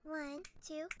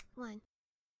2, 1.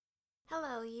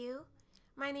 Hello, you.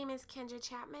 My name is Kendra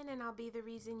Chapman, and I'll be the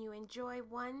reason you enjoy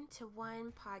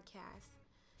One-to-One podcast.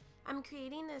 I'm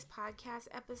creating this podcast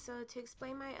episode to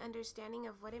explain my understanding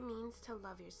of what it means to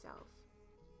love yourself.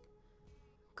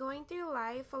 Going through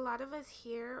life, a lot of us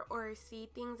hear or see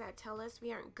things that tell us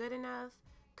we aren't good enough,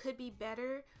 could be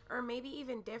better, or maybe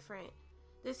even different.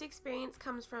 This experience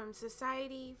comes from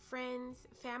society, friends,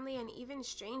 family, and even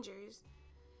strangers.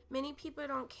 Many people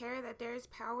don't care that there is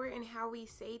power in how we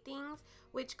say things,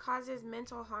 which causes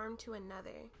mental harm to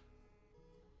another.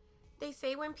 They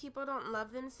say when people don't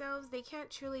love themselves, they can't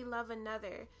truly love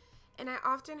another. And I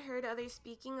often heard others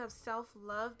speaking of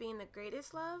self-love being the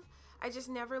greatest love. I just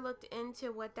never looked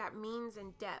into what that means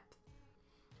in depth.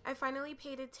 I finally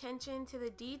paid attention to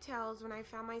the details when I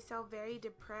found myself very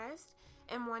depressed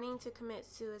and wanting to commit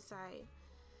suicide.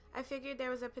 I figured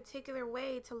there was a particular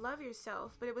way to love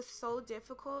yourself, but it was so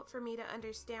difficult for me to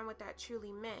understand what that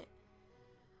truly meant.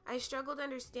 I struggled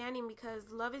understanding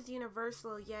because love is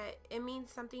universal, yet it means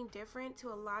something different to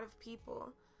a lot of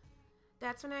people.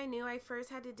 That's when I knew I first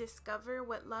had to discover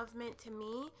what love meant to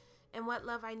me and what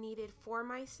love I needed for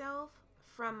myself,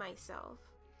 from myself.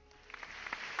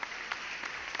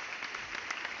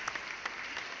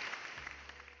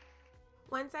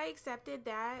 Once I accepted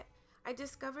that, I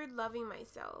discovered loving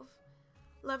myself.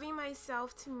 Loving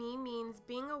myself to me means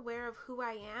being aware of who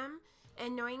I am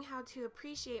and knowing how to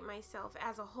appreciate myself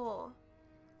as a whole.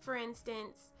 For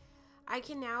instance, I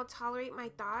can now tolerate my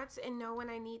thoughts and know when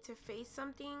I need to face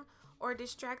something or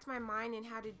distract my mind and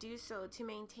how to do so to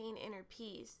maintain inner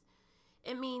peace.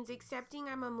 It means accepting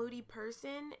I'm a moody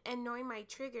person and knowing my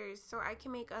triggers so I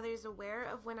can make others aware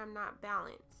of when I'm not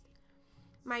balanced.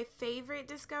 My favorite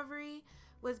discovery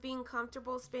was being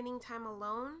comfortable spending time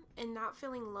alone and not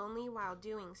feeling lonely while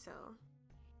doing so.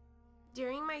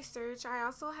 During my search, I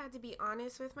also had to be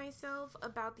honest with myself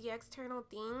about the external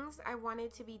things I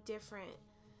wanted to be different,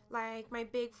 like my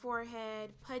big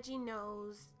forehead, pudgy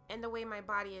nose, and the way my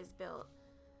body is built.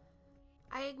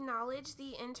 I acknowledged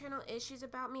the internal issues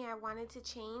about me I wanted to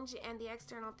change and the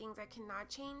external things I cannot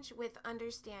change with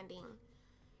understanding.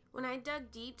 When I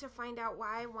dug deep to find out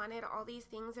why I wanted all these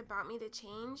things about me to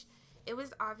change, it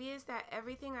was obvious that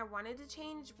everything I wanted to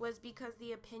change was because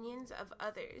the opinions of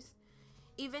others.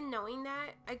 Even knowing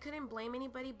that, I couldn't blame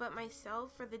anybody but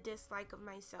myself for the dislike of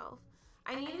myself.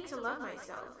 I needed to love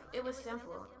myself. It was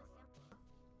simple.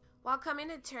 While coming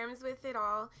to terms with it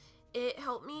all, it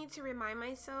helped me to remind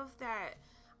myself that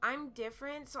I'm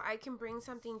different so I can bring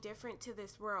something different to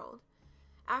this world.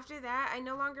 After that, I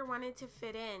no longer wanted to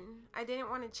fit in. I didn't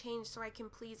want to change so I can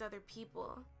please other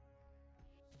people.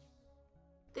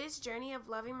 This journey of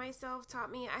loving myself taught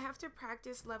me I have to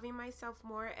practice loving myself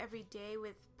more every day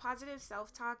with positive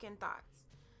self-talk and thoughts.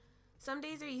 Some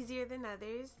days are easier than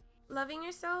others. Loving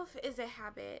yourself is a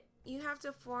habit you have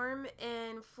to form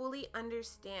and fully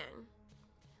understand.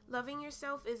 Loving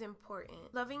yourself is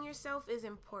important. Loving yourself is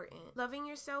important. Loving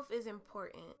yourself is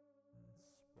important.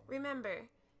 Remember,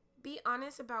 be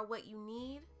honest about what you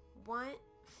need, want,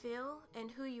 feel,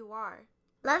 and who you are.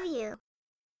 Love you.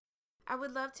 I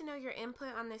would love to know your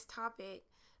input on this topic.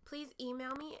 Please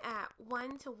email me at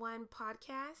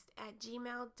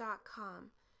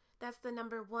one-to-one-podcast@gmail.com. That's the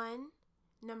number 1,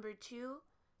 number 2,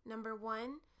 number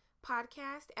 1,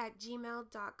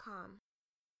 podcast@gmail.com.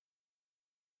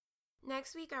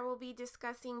 Next week, I will be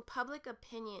discussing public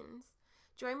opinions.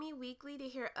 Join me weekly to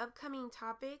hear upcoming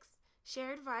topics,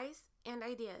 share advice, and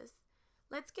ideas.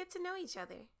 Let's get to know each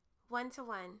other.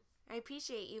 One-to-one. I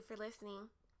appreciate you for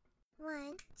listening.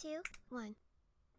 1, 2, 1.